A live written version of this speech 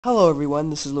Hello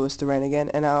everyone, this is Louis Duran again,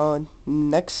 and our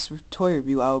next toy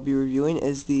review I will be reviewing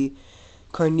is the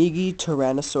Carnegie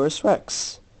Tyrannosaurus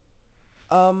Rex.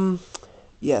 Um,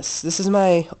 yes, this is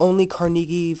my only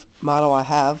Carnegie model I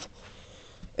have.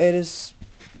 It is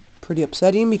pretty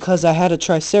upsetting because I had a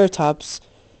Triceratops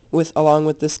along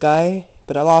with this guy,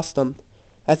 but I lost him.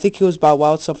 I think he was by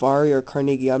Wild Safari or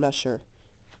Carnegie, I'm not sure.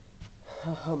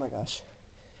 Oh my gosh.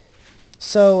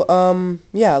 So,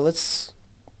 yeah, let's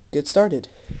get started.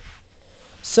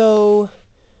 So,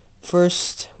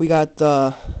 first, we got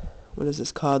what is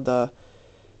this called? The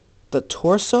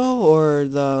torso or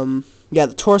yeah,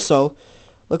 the torso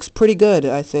looks pretty good,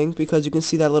 I think, because you can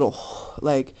see that little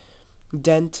like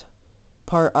dent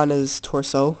part on his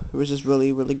torso, which is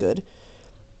really really good.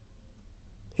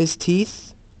 His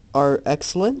teeth are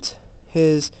excellent.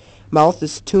 His mouth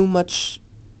is too much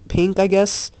pink, I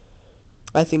guess.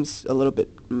 I think it's a little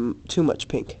bit too much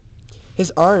pink.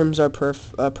 His arms are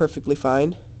perfectly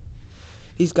fine.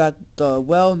 He's got the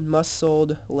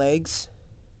well-muscled legs.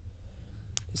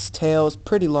 His tail is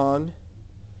pretty long.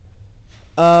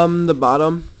 The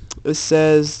bottom, it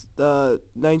says the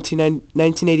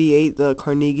 1988, the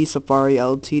Carnegie Safari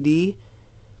Ltd.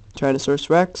 Tyrannosaurus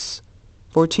Rex,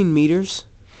 14 meters.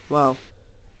 Wow,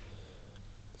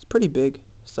 it's pretty big.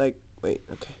 It's like, wait,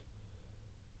 okay.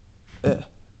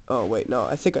 Oh wait, no,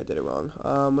 I think I did it wrong.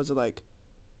 Was it like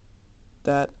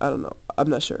that? I don't know.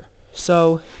 I'm not sure.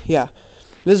 So yeah,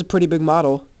 this is a pretty big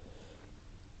model.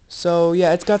 So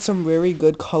yeah, it's got some very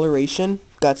good coloration.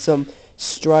 Got some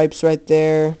stripes right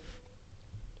there.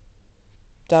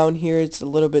 Down here it's a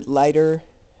little bit lighter,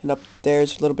 and up there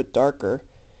it's a little bit darker.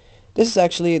 This is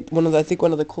actually I think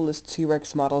one of the coolest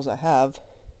T-Rex models I have.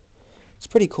 It's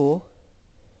pretty cool.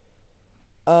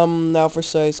 Now for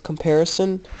size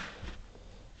comparison.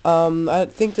 I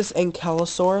think this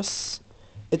Ankylosaurus,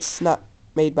 it's not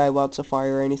made by Wild Safari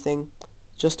or anything.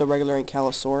 Just a regular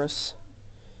Ankylosaurus.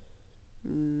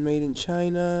 Made in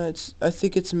China. I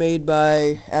think it's made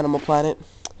by Animal Planet.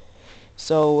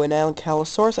 So an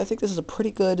Ankylosaurus, I think this is a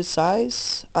pretty good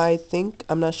size. I think.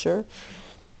 I'm not sure.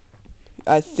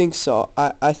 I think so.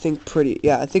 I think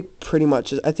I think pretty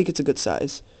much. I think it's a good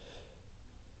size.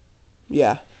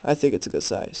 Yeah, I think it's a good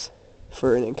size.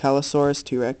 For an Ankylosaurus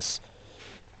T-Rex.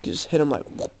 You just hit him like...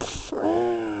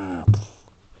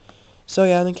 So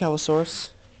yeah, an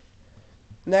Ankylosaurus.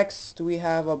 Next, we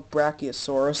have a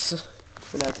Brachiosaurus.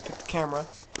 I'm gonna have to pick the camera.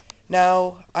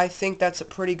 Now, I think that's a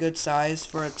pretty good size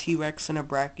for a T-Rex and a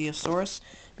Brachiosaurus,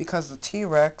 because the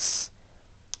T-Rex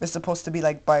is supposed to be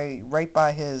like right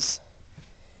by his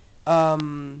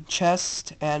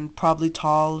chest, and probably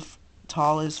tall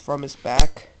is from his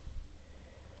back.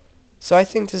 So I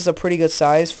think this is a pretty good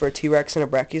size for a T-Rex and a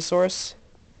Brachiosaurus.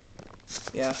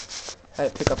 Yeah, I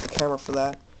had to pick up the camera for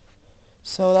that.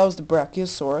 So that was the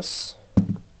Brachiosaurus.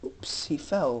 Oops, he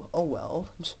fell. Oh well.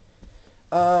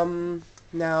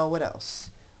 Now what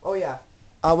else? Oh yeah,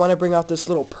 I want to bring out this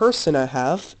little person I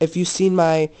have. If you've seen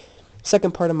my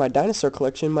second part of my dinosaur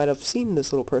collection, you might have seen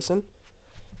this little person.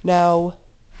 Now,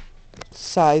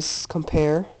 size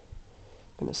compare.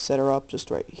 I'm gonna set her up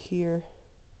just right here.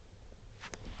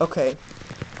 Okay.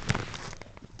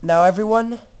 Now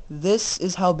everyone, this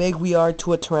is how big we are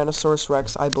to a Tyrannosaurus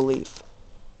Rex, I believe.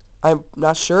 I'm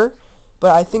not sure,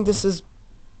 but I think this is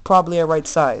probably a right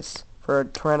size for a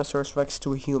Tyrannosaurus Rex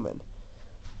to a human.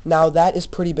 Now that is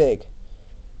pretty big.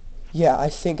 Yeah, I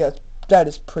think that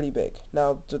is pretty big.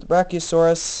 Now the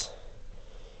Brachiosaurus,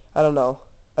 I don't know.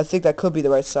 I think that could be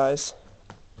the right size.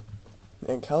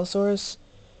 Ankylosaurus?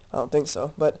 I don't think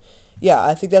so. But yeah,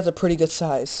 I think that's a pretty good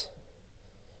size.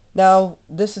 Now,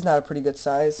 this is not a pretty good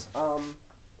size. Hold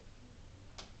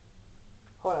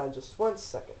on just 1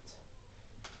 second.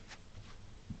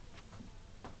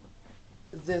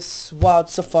 This Wild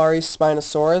Safari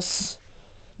Spinosaurus.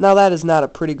 Now that is not a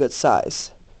pretty good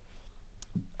size.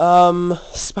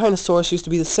 Spinosaurus used to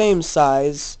be the same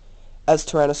size as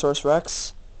Tyrannosaurus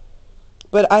Rex.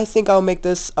 But I think I'll make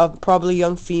this a probably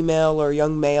young female or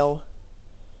young male.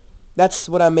 That's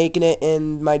what I'm making it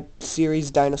in my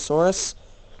series Dinosaurus.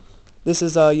 This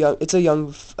is a young, it's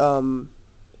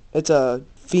a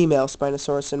female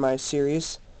Spinosaurus in my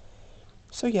series.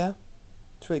 So yeah,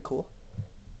 it's really cool.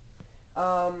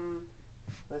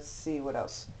 Let's see what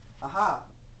else. Aha!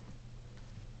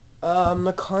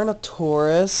 The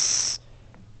Carnotaurus.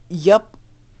 Yep,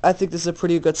 I think this is a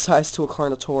pretty good size to a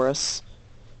Carnotaurus.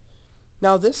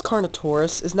 Now this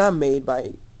Carnotaurus is not made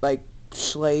by like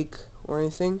Schlake or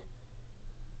anything,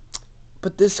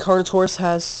 but this Carnotaurus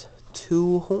has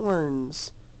two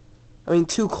horns. I mean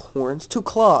two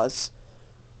claws.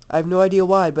 I have no idea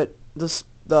why, but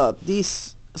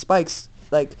these spikes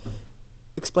like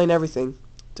explain everything.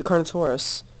 The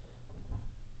Carnotaurus.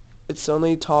 It's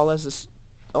only tall as this,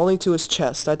 only to his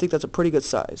chest. I think that's a pretty good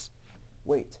size.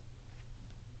 Wait.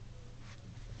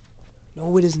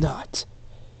 No, it is not.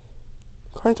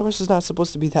 Carnotaurus is not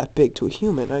supposed to be that big to a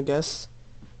human, I guess.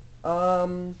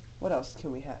 What else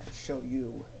can we show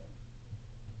you?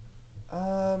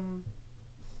 Um,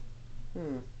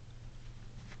 hmm.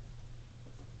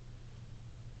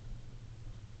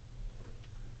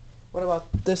 What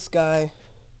about this guy?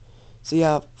 So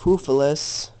yeah,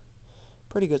 Foofalus.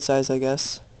 Pretty good size, I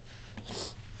guess.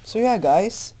 So yeah,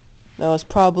 guys. Now it's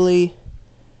probably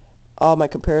all my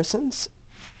comparisons.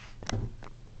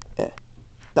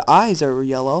 The eyes are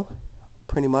yellow,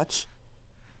 pretty much.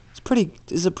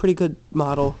 It's a pretty good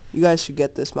model. You guys should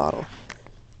get this model.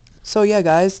 So yeah,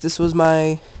 guys, this was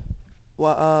my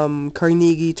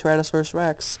Carnegie Tyrannosaurus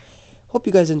Rex. Hope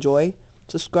you guys enjoy.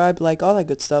 Subscribe, like, all that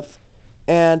good stuff.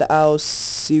 And I'll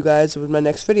see you guys with my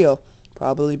next video.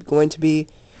 Probably going to be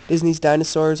Disney's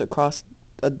dinosaurs across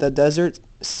the desert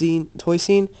toy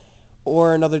scene,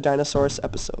 or another dinosaurs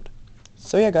episode.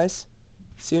 So yeah, guys,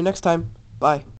 see you next time. Bye.